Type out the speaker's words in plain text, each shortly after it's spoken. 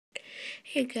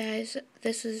Hey guys,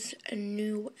 this is a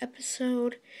new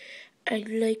episode I'd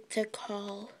like to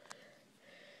call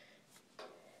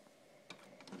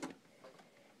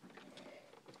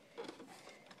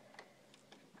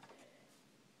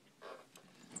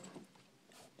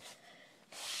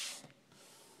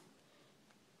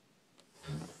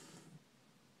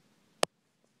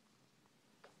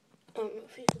I don't know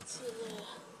if you can see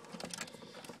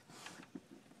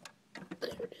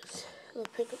there it is, the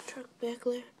pickup truck back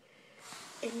there.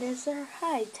 And there's our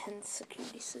high-tense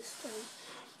security system.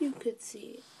 You could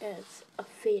see it as a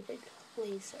faded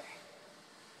laser.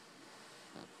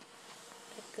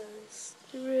 It goes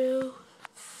through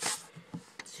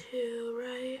to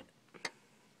right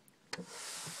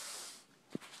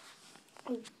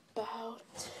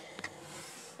about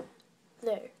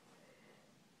there.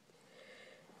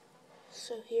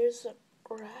 So here's the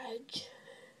garage.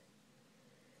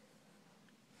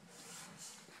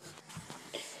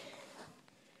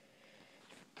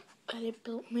 I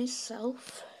built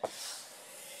myself,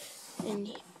 and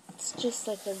it's just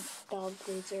like a dog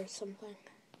laser or something.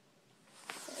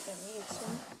 I don't need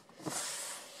some.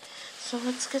 So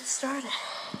let's get started.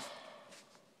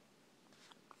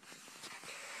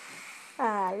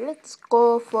 Let's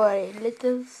go for a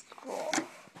little stroll.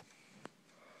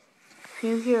 If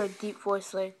you hear a deep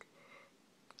voice like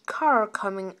car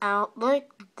coming out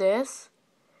like this,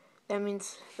 that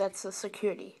means that's the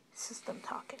security system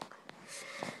talking.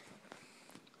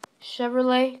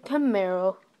 Chevrolet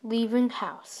Camaro leaving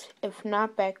house, if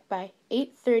not back by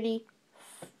 8:30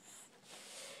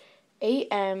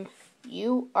 a.m.,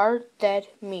 you are dead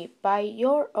meat by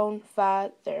your own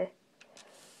father.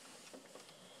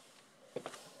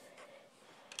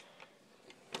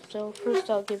 So first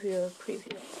I'll give you a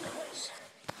preview of the cars.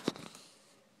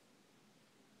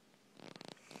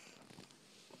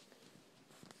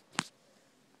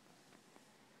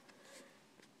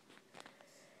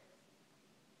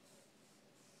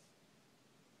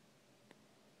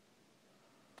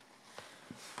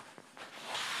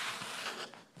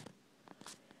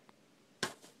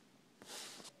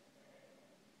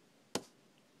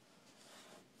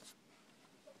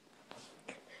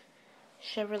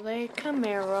 Chevrolet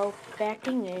Camaro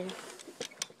backing in.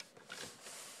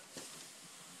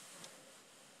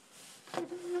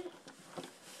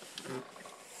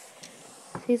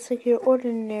 These like your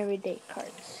ordinary day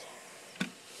cars.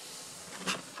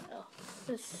 Oh,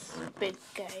 this big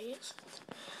guy is.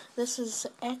 This is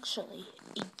actually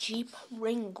a Jeep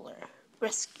Wrangler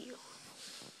Rescue.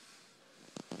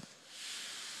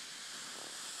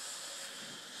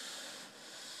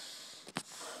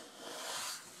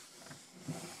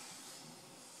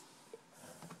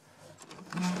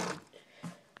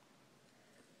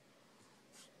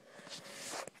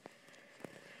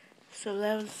 So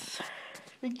that was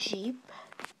the Jeep.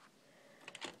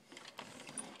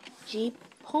 Jeep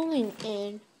pulling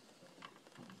in.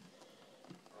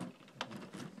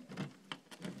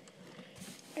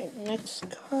 And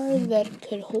next car that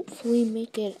could hopefully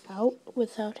make it out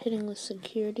without hitting the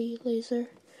security laser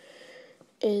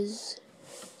is.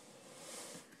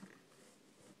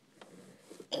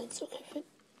 It's okay if it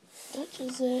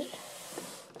touches it,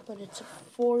 but it's a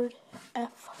Ford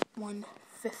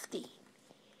F-150.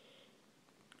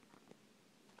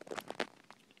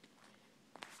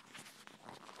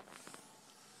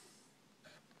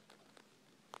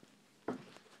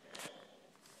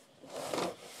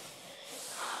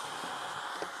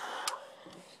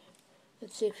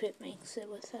 Let's see if it makes it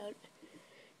without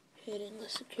hitting the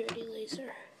security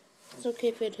laser. It's okay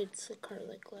if it hits the car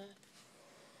like that,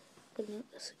 but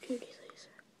not the security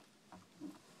laser.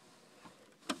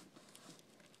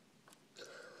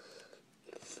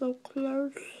 So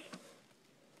close.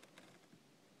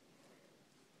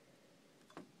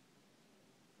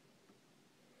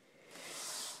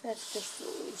 That's just the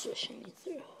laser shining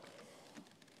through.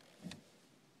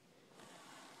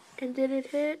 And did it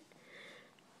hit?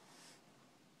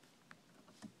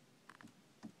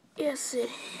 Yes, it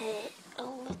hit a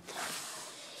little.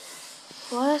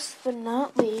 Last but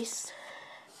not least,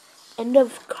 end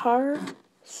of car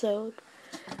sold.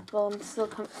 Well, I'm still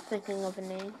thinking of a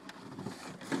name.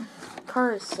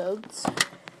 Car sods.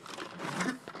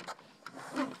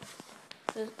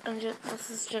 This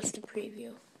is just a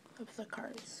preview of the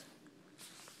cars.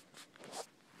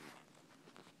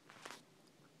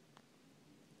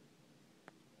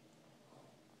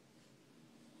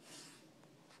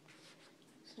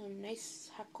 So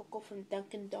nice hot cocoa from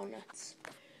Dunkin' Donuts.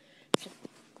 It's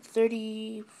 2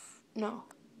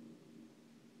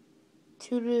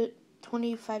 to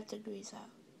 25 degrees out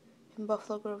in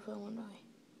Buffalo Grove, Illinois.